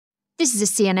This is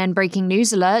a CNN breaking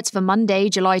news alert for Monday,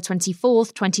 July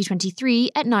 24th,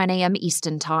 2023 at 9 a.m.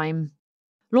 Eastern Time.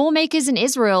 Lawmakers in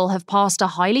Israel have passed a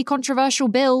highly controversial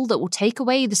bill that will take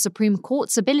away the Supreme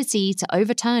Court's ability to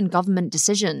overturn government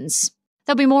decisions.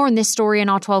 There'll be more on this story in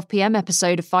our 12 p.m.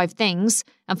 episode of 5 Things,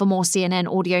 and for more CNN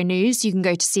audio news, you can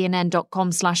go to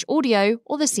cnn.com/audio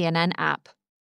or the CNN app.